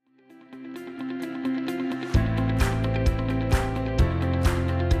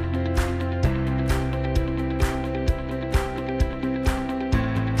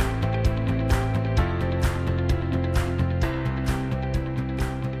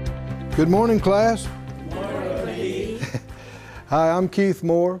Good morning, class. Good morning. Hi, I'm Keith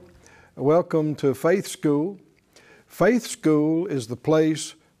Moore. Welcome to Faith School. Faith School is the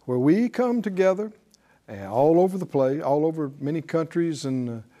place where we come together all over the place, all over many countries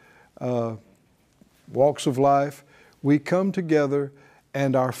and walks of life. We come together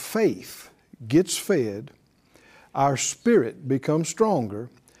and our faith gets fed, our spirit becomes stronger,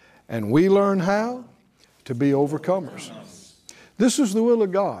 and we learn how to be overcomers. This is the will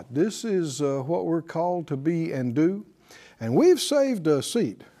of God. This is what we're called to be and do. And we've saved a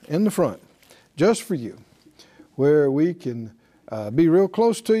seat in the front just for you where we can be real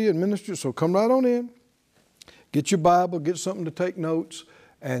close to you and minister. So come right on in, get your Bible, get something to take notes,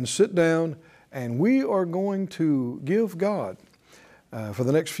 and sit down. And we are going to give God, for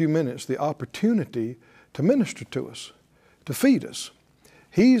the next few minutes, the opportunity to minister to us, to feed us.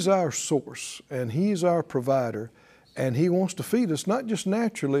 He's our source and He's our provider. And He wants to feed us not just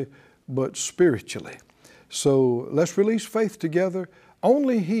naturally, but spiritually. So let's release faith together.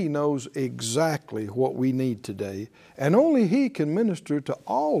 Only He knows exactly what we need today. And only He can minister to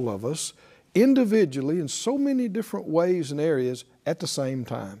all of us individually in so many different ways and areas at the same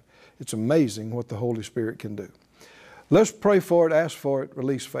time. It's amazing what the Holy Spirit can do. Let's pray for it, ask for it,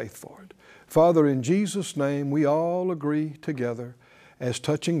 release faith for it. Father, in Jesus' name, we all agree together as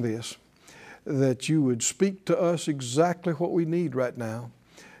touching this, that You would speak to us exactly what we need right now.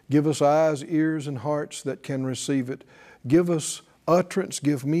 Give us eyes, ears, and hearts that can receive it. Give us utterance,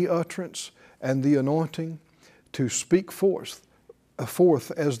 give me utterance and the anointing to speak forth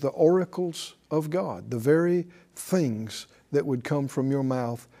as the oracles of God, the very things that would come from Your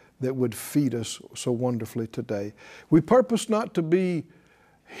mouth that would feed us so wonderfully today. We purpose not to be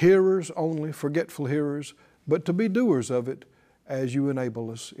hearers only, forgetful hearers, but to be doers of it as You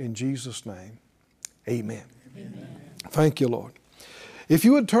enable us. In Jesus' name, amen. Amen. Thank You, Lord. If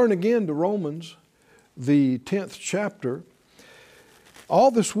you would turn again to Romans, the 10th chapter.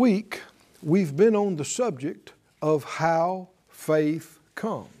 All this week, we've been on the subject of how faith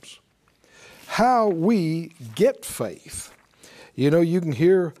comes, how we get faith. You know, you can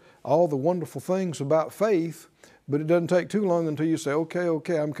hear all the wonderful things about faith, but it doesn't take too long until you say,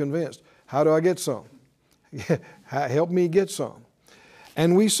 okay, I'm convinced. How do I get some? Help me get some.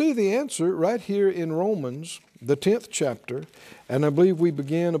 And we see the answer right here in Romans, the 10th chapter, and I believe we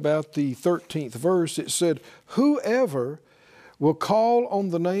began about the 13th verse. It said, whoever will call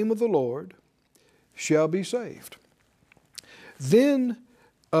on the name of the Lord shall be saved. Then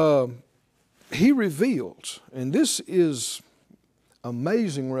he reveals, and this is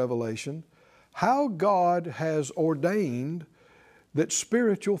amazing revelation, how God has ordained that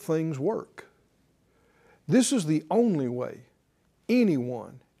spiritual things work. This is the only way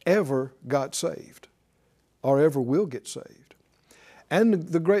anyone ever got saved or ever will get saved. And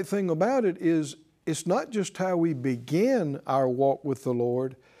the great thing about it is it's not just how we begin our walk with the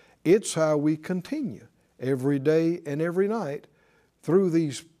Lord, it's how we continue every day and every night through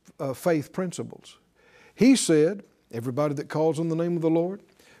these faith principles. He said, everybody that calls on the name of the Lord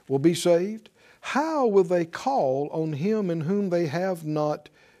will be saved. How will they call on Him in whom they have not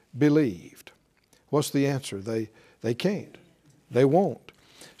believed? What's the answer? They can't. They won't.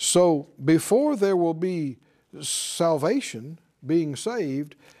 So before there will be salvation, being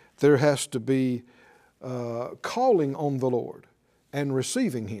saved, there has to be calling on the Lord and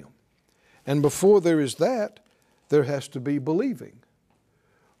receiving Him. And before there is that, there has to be believing.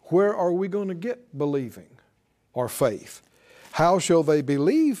 Where are we going to get believing or faith? How shall they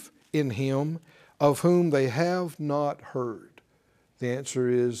believe in Him of whom they have not heard? The answer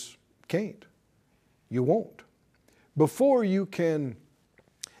is can't. You won't. Before you can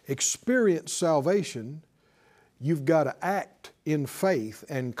experience salvation, you've got to act in faith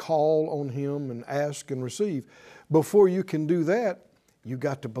and call on Him and ask and receive. Before you can do that, you've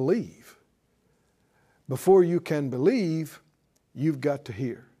got to believe. Before you can believe, you've got to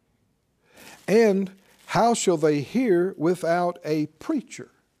hear. And how shall they hear without a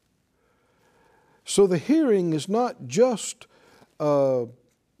preacher? So the hearing is not just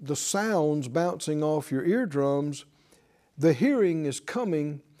the sounds bouncing off your eardrums. The hearing is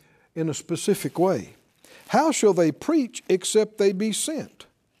coming in a specific way. How shall they preach except they be sent?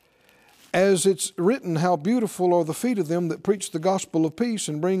 As it's written, how beautiful are the feet of them that preach the gospel of peace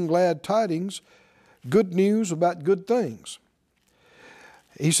and bring glad tidings, good news about good things.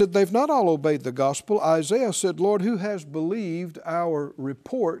 He said they've not all obeyed the gospel. Isaiah said, Lord, who has believed our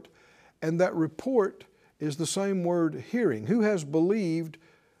report? And that report is the same word hearing. Who has believed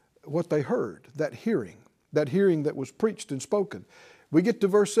what they heard, that hearing that was preached and spoken? We get to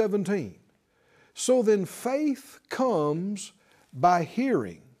verse 17. So then faith comes by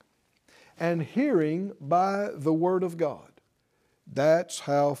hearing, and hearing by the Word of God. That's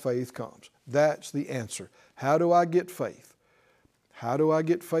how faith comes. That's the answer. How do I get faith? How do I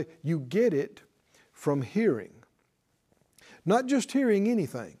get faith? You get it from hearing. Not just hearing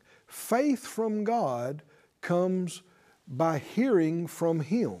anything. Faith from God comes by hearing from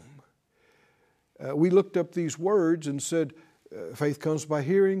Him. We looked up these words and said, faith comes by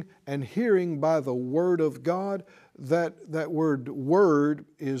hearing, and hearing by the Word of God. That word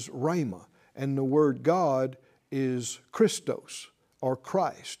is rhema, and the word God is Christos, or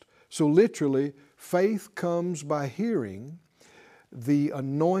Christ. So literally, faith comes by hearing the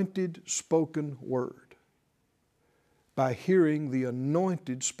anointed spoken word. By hearing the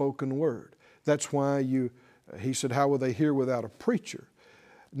anointed spoken word. That's why he said, how will they hear without a preacher?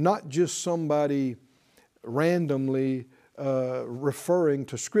 Not just somebody randomly referring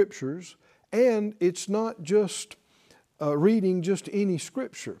to scriptures, and it's not just reading just any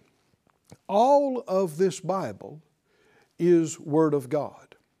scripture. All of this Bible is Word of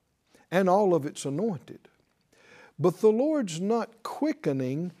God, and all of it's anointed. But the Lord's not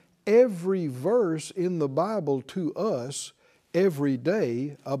quickening every verse in the Bible to us every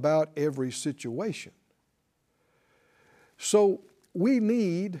day about every situation. So we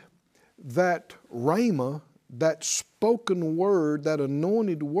need that rhema, that spoken word, that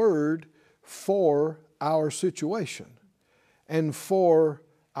anointed word for our situation and for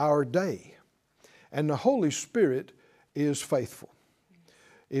our day. And the Holy Spirit is faithful.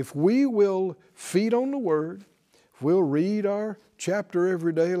 If we will feed on the Word, if we'll read our chapter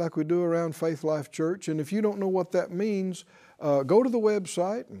every day like we do around Faith Life Church, and if you don't know what that means, go to the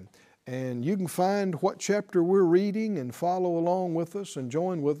website and you can find what chapter we're reading and follow along with us and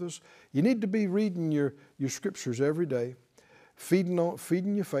join with us. You need to be reading your scriptures every day, feeding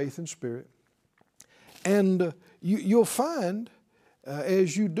your faith and spirit. And you'll find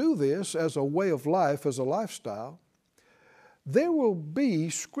as you do this as a way of life, as a lifestyle, there will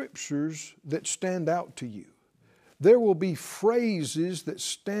be scriptures that stand out to you. There will be phrases that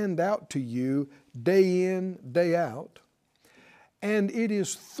stand out to you day in, day out. And it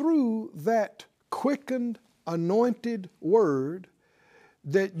is through that quickened, anointed word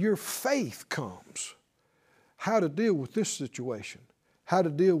that your faith comes. How to deal with this situation, how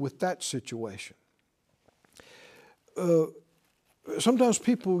to deal with that situation. Sometimes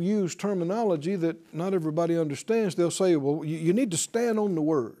people use terminology that not everybody understands. They'll say, well, you need to stand on the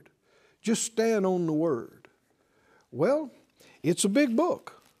Word. Just stand on the Word. Well, it's a big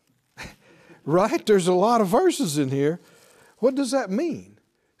book, right? There's a lot of verses in here. What does that mean,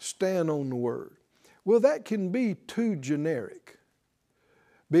 stand on the Word? Well, that can be too generic,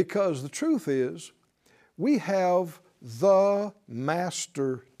 because the truth is we have the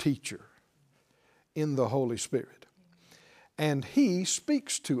master teacher in the Holy Spirit. And He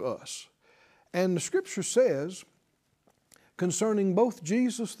speaks to us. And the Scripture says, concerning both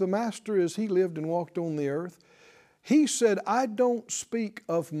Jesus the Master as He lived and walked on the earth, He said, I don't speak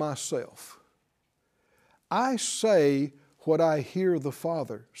of myself. I say what I hear the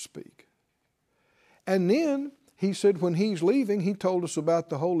Father speak. And then He said when He's leaving, He told us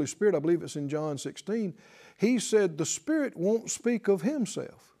about the Holy Spirit. I believe it's in John 16. He said the Spirit won't speak of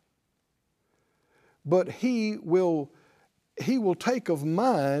Himself, but He will take of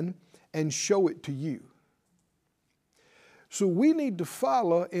mine and show it to you. So we need to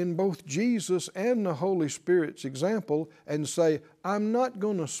follow in both Jesus and the Holy Spirit's example and say, I'm not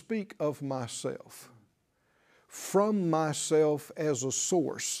going to speak of myself, from myself as a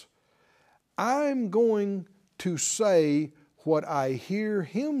source. I'm going to say what I hear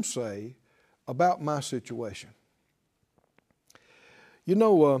Him say about my situation. You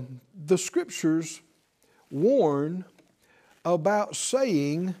know, the Scriptures warn about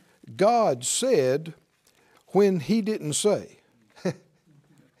saying God said when He didn't say.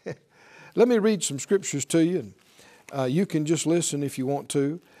 Let me read some scriptures to you, and you can just listen if you want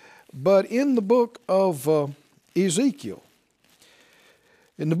to. But in the book of Ezekiel,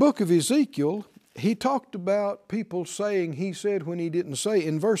 he talked about people saying He said when He didn't say.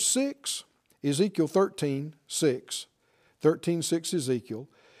 In verse 6, Ezekiel 13:6 Ezekiel,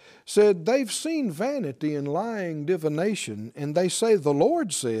 said, they've seen vanity and lying divination, and they say the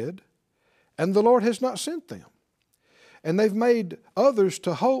Lord said, and the Lord has not sent them. And they've made others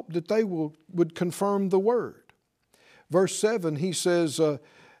to hope that they would confirm the word. Verse 7, he says,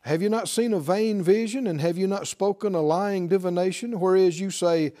 have you not seen a vain vision, and have you not spoken a lying divination, whereas you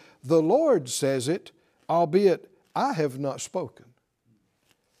say, the Lord says it, albeit I have not spoken?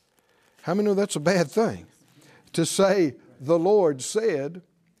 How many know that's a bad thing? To say, the Lord said,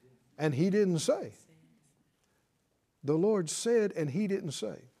 and He didn't say. The Lord said, and He didn't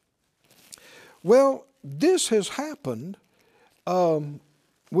say. Well, this has happened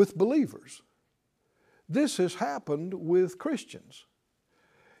with believers. This has happened with Christians.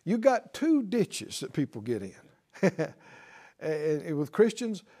 You got two ditches that people get in. And with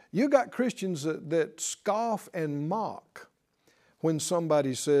Christians, you got Christians that scoff and mock when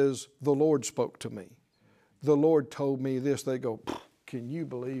somebody says, the Lord spoke to me. The Lord told me this. They go, can you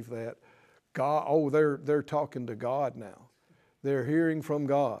believe that? God, oh, they're talking to God now. They're hearing from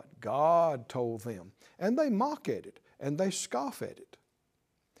God. God told them. And they mock at it and they scoff at it.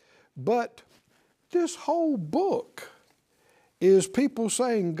 But this whole book is people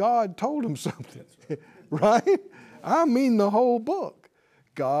saying God told them something, right? I mean the whole book.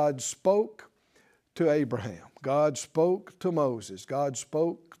 God spoke to Abraham. God spoke to Moses. God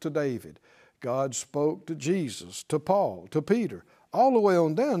spoke to David. God spoke to Jesus, to Paul, to Peter, all the way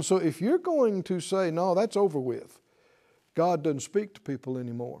on down. So if you're going to say, no, that's over with, God doesn't speak to people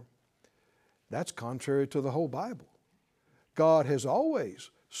anymore, that's contrary to the whole Bible. God has always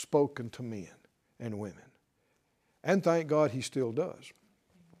spoken to men and women. And thank God He still does.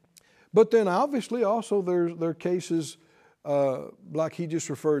 But then obviously also there are cases like he just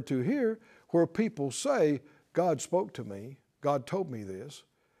referred to here where people say, God spoke to me, God told me this,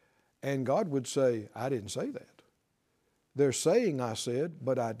 and God would say, I didn't say that. They're saying I said,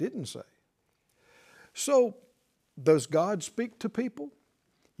 but I didn't say. So does God speak to people?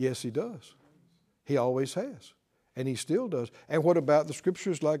 Yes, He does. He always has. And He still does. And what about the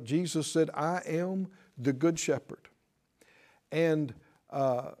scriptures like Jesus said, I am the good shepherd. And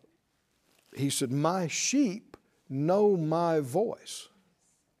He said, my sheep know my voice.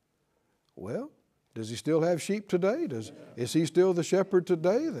 Well, does He still have sheep today? Is He still the shepherd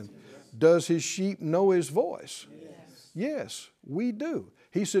today? Then does His sheep know His voice? Yes, we do.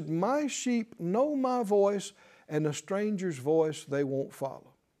 He said, my sheep know my voice, and a stranger's voice they won't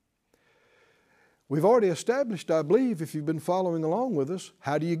follow. We've already established, I believe, if you've been following along with us,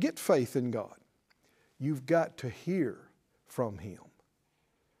 how do you get faith in God? You've got to hear from Him.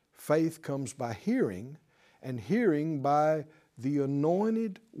 Faith comes by hearing, and hearing by the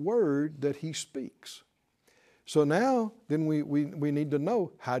anointed word that He speaks. So now, then we need to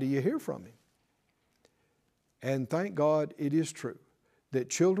know, how do you hear from Him? And thank God it is true that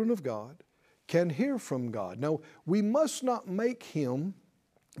children of God can hear from God. Now, we must not make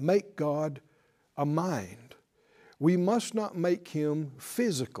God a mind. We must not make Him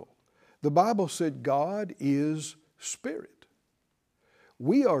physical. The Bible said God is spirit.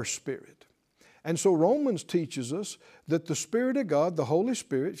 We are spirit. And so Romans teaches us that the Spirit of God, the Holy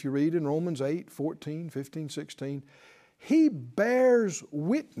Spirit, if you read in Romans 8, 14, 15, 16, He bears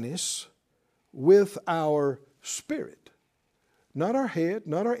witness with our spirit. Not our head,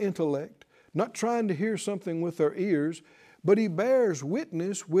 not our intellect, not trying to hear something with our ears, but He bears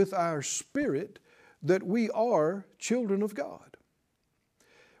witness with our spirit that we are children of God.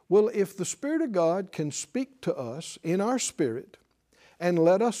 Well, if the Spirit of God can speak to us in our spirit and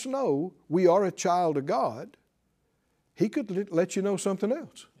let us know we are a child of God, He could let you know something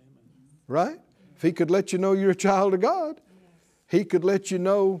else. Right? If He could let you know you're a child of God, He could let you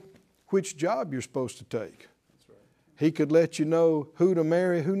know which job you're supposed to take. He could let you know who to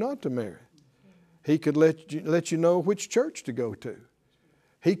marry, who not to marry. He could let you know which church to go to.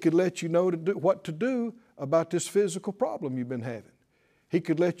 He could let you know what to do about this physical problem you've been having. He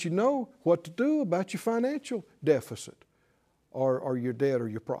could let you know what to do about your financial deficit or your debt or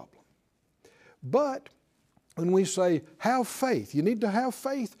your problem. But when we say have faith, you need to have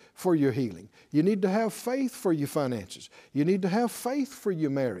faith for your healing. You need to have faith for your finances. You need to have faith for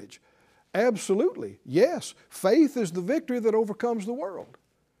your marriage. Absolutely, yes. Faith is the victory that overcomes the world.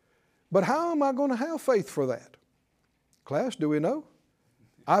 But how am I going to have faith for that? Class, do we know?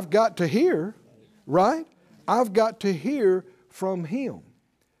 I've got to hear, right? I've got to hear from Him.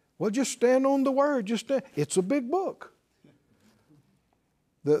 Well, just stand on the Word. It's a big book.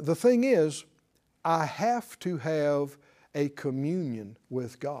 The thing is, I have to have a communion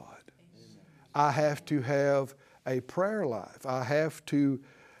with God. I have to have a prayer life. I have to,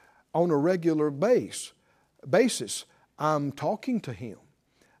 on a regular basis, I'm talking to Him.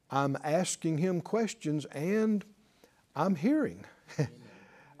 I'm asking Him questions and I'm hearing.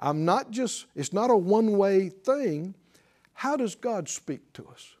 It's not a one-way thing. How does God speak to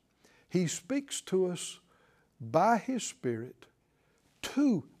us? He speaks to us by His Spirit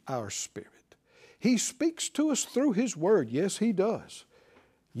to our spirit. He speaks to us through His Word. Yes, He does.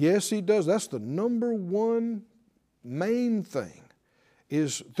 Yes, He does. That's the number one main thing,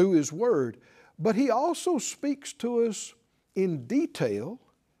 is through His Word. But He also speaks to us in detail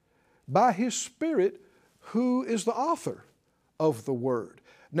by His Spirit, who is the author of the Word.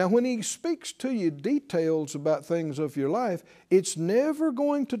 Now, when He speaks to you details about things of your life, it's never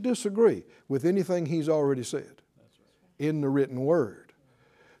going to disagree with anything He's already said in the written Word.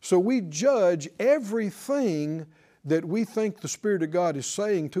 So we judge everything that we think the Spirit of God is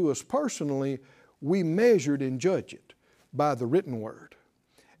saying to us personally, we measure it and judge it by the written Word.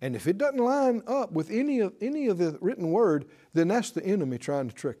 And if it doesn't line up with any of the written Word, then that's the enemy trying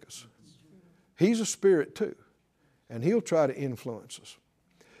to trick us. He's a spirit too, and he'll try to influence us.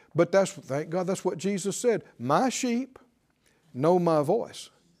 But thank God, that's what Jesus said. My sheep know my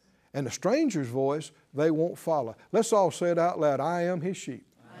voice, and a stranger's voice they won't follow. Let's all say it out loud. I am His sheep.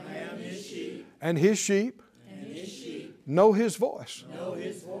 I am His sheep. And His sheep, know His voice. Know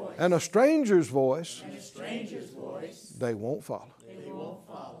His voice. And a stranger's voice, they won't follow. won't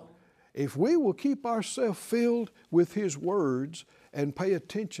follow. If we will keep ourselves filled with His words and pay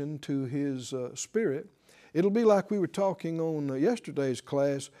attention to His Spirit, it'll be like we were talking on yesterday's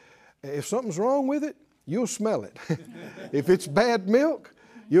class. If something's wrong with it, you'll smell it. If it's bad milk,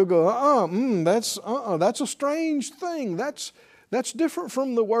 you'll go, that's a strange thing. That's different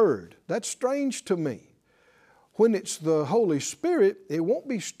from the Word. That's strange to me. When it's the Holy Spirit, it won't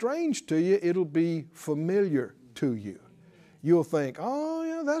be strange to you. It'll be familiar to you. You'll think, oh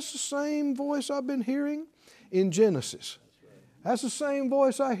yeah, that's the same voice I've been hearing in Genesis. That's the same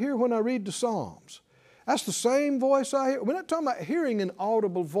voice I hear when I read the Psalms. That's the same voice I hear. We're not talking about hearing an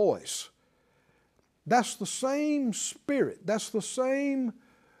audible voice. That's the same Spirit. That's the same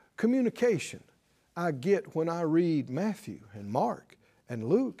communication I get when I read Matthew and Mark and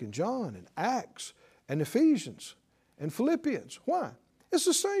Luke and John and Acts and Ephesians and Philippians. Why? It's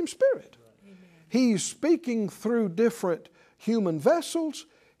the same Spirit. Amen. He's speaking through different human vessels.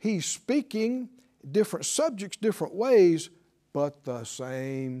 He's speaking different subjects, different ways, but the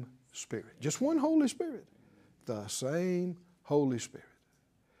same Spirit. Just one Holy Spirit. The same Holy Spirit.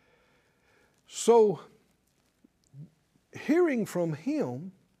 So, hearing from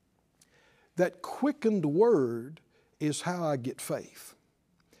Him, that quickened Word is how I get faith.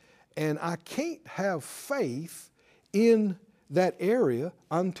 And I can't have faith in that area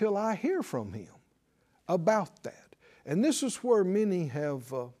until I hear from Him about that. And this is where many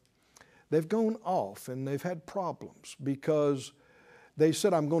have, they've gone off and they've had problems because they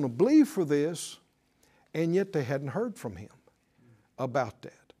said, I'm going to believe for this, and yet they hadn't heard from Him about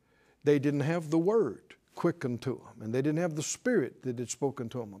that. They didn't have the Word quickened to them, and they didn't have the Spirit that had spoken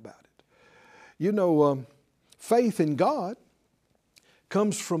to them about it. You know, faith in God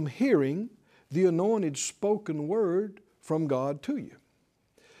comes from hearing the anointed spoken word from God to you.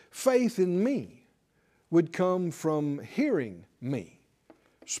 Faith in me would come from hearing me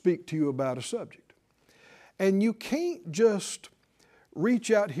speak to you about a subject. And you can't just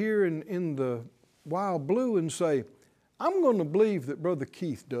reach out here in the wild blue and say, I'm going to believe that Brother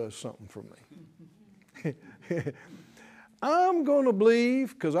Keith does something for me. I'm going to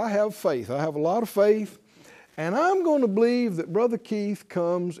believe, because I have faith. I have a lot of faith. And I'm going to believe that Brother Keith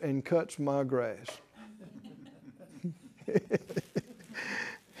comes and cuts my grass.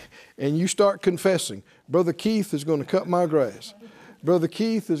 And you start confessing, Brother Keith is going to cut my grass. Brother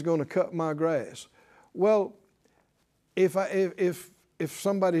Keith is going to cut my grass. Well, if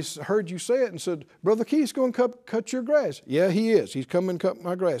somebody's heard you say it and said, Brother Keith's going to cut your grass. Yeah, he is. He's coming to cut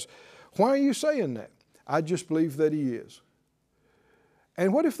my grass. Why are you saying that? I just believe that he is.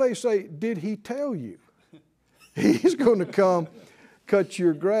 And what if they say, did he tell you? He's going to come cut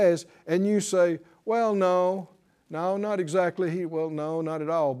your grass, and you say, well, no, not exactly. Well, no, not at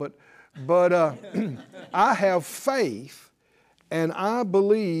all. But I have faith, and I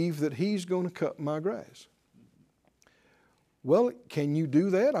believe that he's going to cut my grass. Well, can you do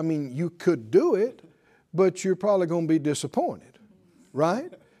that? I mean, you could do it, but you're probably going to be disappointed,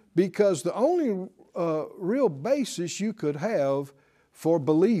 right? Because the only real basis you could have for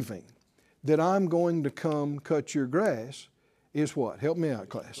believing that I'm going to come cut your grass is what? Help me out,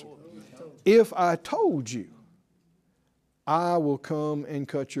 class. If I told you, I will come and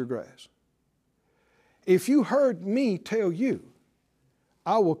cut your grass. If you heard me tell you,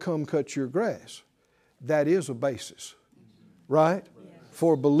 I will come cut your grass, that is a basis, right?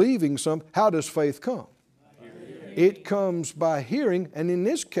 For believing something. How does faith come? It comes by hearing, and in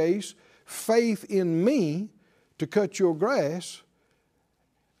this case, faith in me to cut your grass.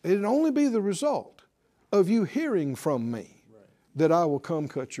 It'd only be the result of you hearing from me that I will come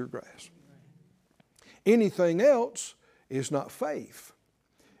cut your grass. Anything else is not faith.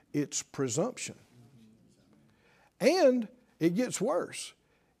 It's presumption. And it gets worse.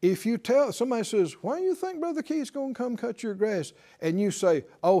 If you tell, somebody says, why do you think Brother Keith's going to come cut your grass? And you say,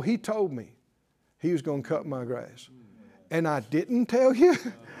 oh, he told me he was going to cut my grass. and I didn't tell you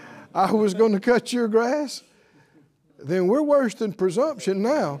I was going to cut your grass, then we're worse than presumption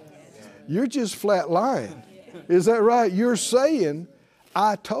now. You're just flat lying. Is that right? You're saying,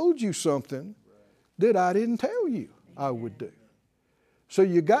 I told you something that I didn't tell you I would do. So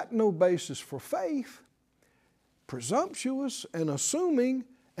you got no basis for faith, presumptuous and assuming,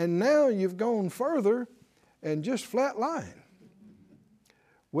 and now you've gone further and just flat lying.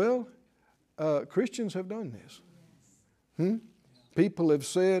 Well, Christians have done this. People have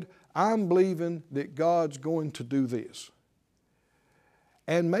said, I'm believing that God's going to do this.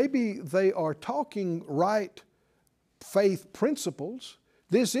 And maybe they are talking right faith principles.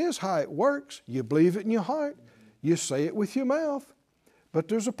 This is how it works. You believe it in your heart. You say it with your mouth. But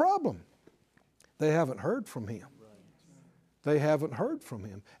there's a problem. They haven't heard from Him. They haven't heard from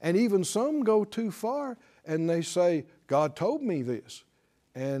Him. And even some go too far and they say, God told me this.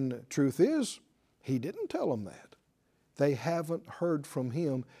 And truth is, He didn't tell them that. They haven't heard from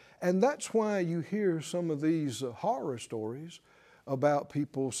Him. And that's why you hear some of these horror stories about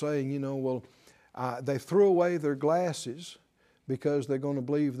people saying, they threw away their glasses because they're going to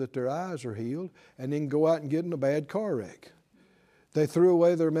believe that their eyes are healed and then go out and get in a bad car wreck. They threw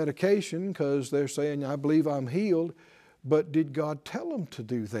away their medication because they're saying, I believe I'm healed. But did God tell them to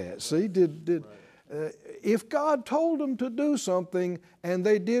do that? See, if God told them to do something and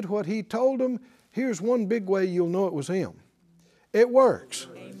they did what He told them, here's one big way you'll know it was Him. It works.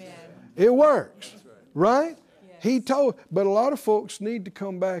 Amen. It works. Right? Yes. But a lot of folks need to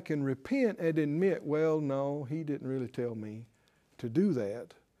come back and repent and admit, well, no, He didn't really tell me to do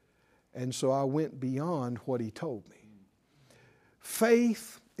that. And so I went beyond what He told me.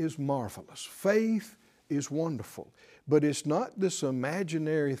 Faith is marvelous. Faith is wonderful. But it's not this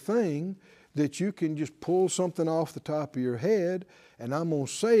imaginary thing that you can just pull something off the top of your head and I'm going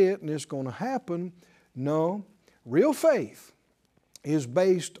to say it and it's going to happen. No, real faith is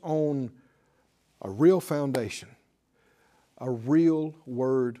based on a real foundation, a real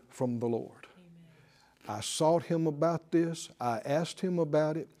word from the Lord. Amen. I sought Him about this, I asked Him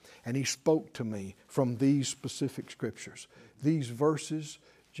about it, and He spoke to me from these specific scriptures. These verses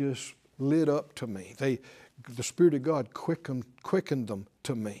just lit up to me. The Spirit of God quickened them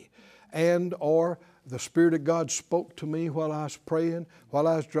to me. Or the Spirit of God spoke to me while I was praying, while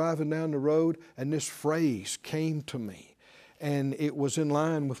I was driving down the road, and this phrase came to me. And it was in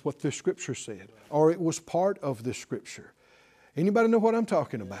line with what this Scripture said, or it was part of this Scripture. Anybody know what I'm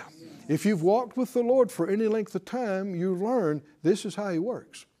talking about? If you've walked with the Lord for any length of time, you learn this is how He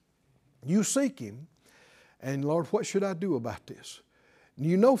works. You seek Him, and Lord, what should I do about this?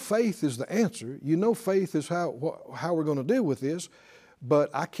 You know faith is the answer. You know faith is how we're going to deal with this.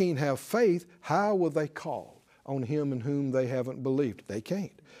 But I can't have faith. How will they call on Him in whom they haven't believed? They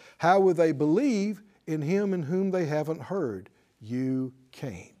can't. How will they believe in Him in whom they haven't heard? You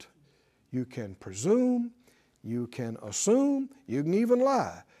can't. You can presume. You can assume. You can even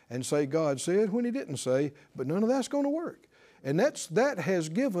lie and say God said when He didn't say, but none of that's going to work. And that has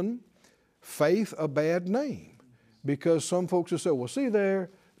given faith a bad name. Because some folks will say, well, see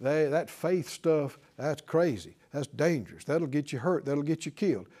there, that faith stuff, that's crazy. That's dangerous. That'll get you hurt. That'll get you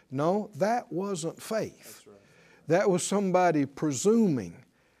killed. No, that wasn't faith. Right. That was somebody presuming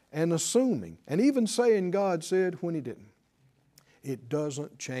and assuming and even saying God said when He didn't. It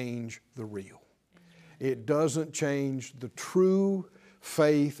doesn't change the real. It doesn't change the true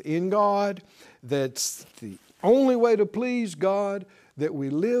faith in God. That's the only way to please God, that we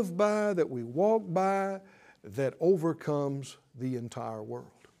live by, that we walk by, that overcomes the entire world.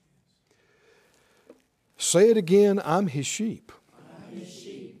 Say it again, I'm His sheep. I'm His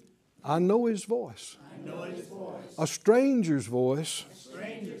sheep. I know His voice. I know His voice. A stranger's voice. A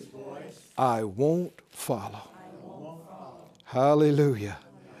stranger's voice. I won't follow. I won't follow. Hallelujah.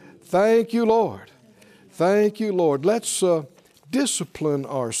 Thank you, Lord. Thank you, Lord. Let's discipline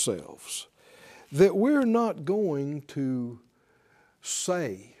ourselves that we're not going to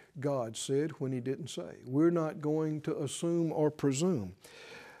say God said when He didn't say. We're not going to assume or presume.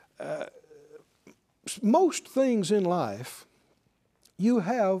 Most things in life, you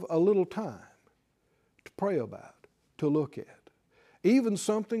have a little time to pray about, to look at. Even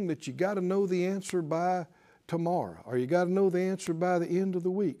something that you got to know the answer by tomorrow, or you got to know the answer by the end of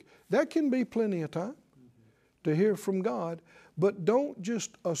the week. That can be plenty of time to hear from God, but don't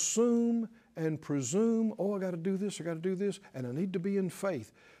just assume and presume, oh, I got to do this, I got to do this, and I need to be in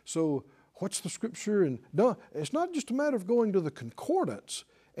faith. So what's the scripture? And no, it's not just a matter of going to the concordance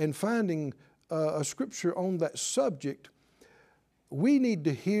and finding a scripture on that subject. We need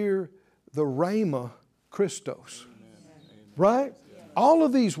to hear the Rhema Christos. Amen. Right? All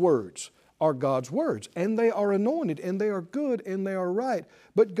of these words are God's words, and they are anointed, and they are good, and they are right.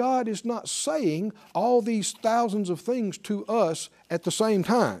 But God is not saying all these thousands of things to us at the same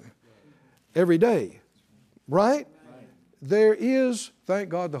time, every day, right? There is, thank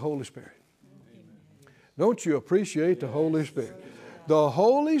God, the Holy Spirit. Don't you appreciate the Holy Spirit? The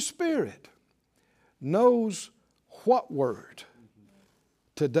Holy Spirit knows what word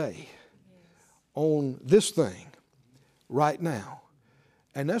today on this thing right now.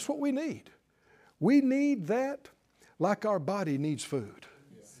 And that's what we need. We need that like our body needs food.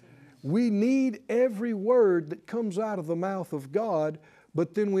 We need every word that comes out of the mouth of God,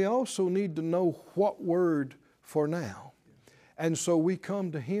 but then we also need to know what word for now. And so we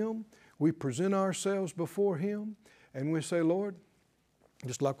come to Him, we present ourselves before Him, and we say, Lord,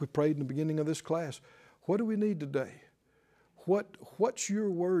 just like we prayed in the beginning of this class, what do we need today? What's your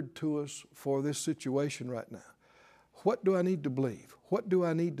word to us for this situation right now? What do I need to believe? What do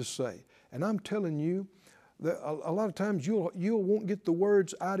I need to say? And I'm telling you that a lot of times you won't get the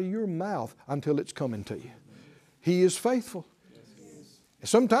words out of your mouth until it's coming to you. He is faithful.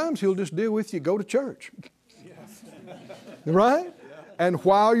 Sometimes He'll just deal with you, go to church. Right? And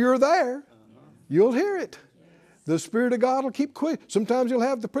while you're there, you'll hear it. The Spirit of God will keep quick. Sometimes you'll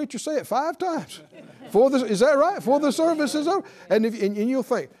have the preacher say it 5 times. Is that right? Before the service is over. And you'll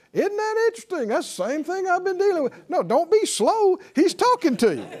think, isn't that interesting? That's the same thing I've been dealing with. No, don't be slow. He's talking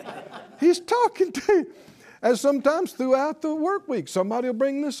to you. He's talking to you. And sometimes throughout the work week, somebody will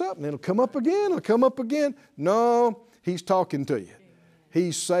bring this up and it'll come up again, it'll come up again. No, He's talking to you.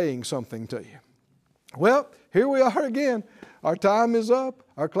 He's saying something to you. Well, here we are again. Our time is up.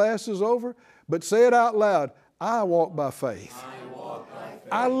 Our class is over. But say it out loud. I walk by faith.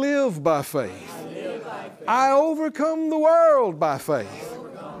 I live by faith. I overcome the world by faith.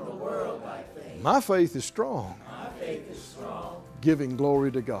 My faith is strong. Giving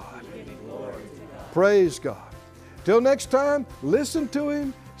glory to God. Praise God. Till next time, listen to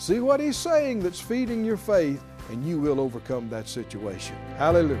Him. See what He's saying that's feeding your faith, and you will overcome that situation.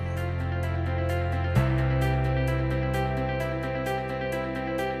 Hallelujah.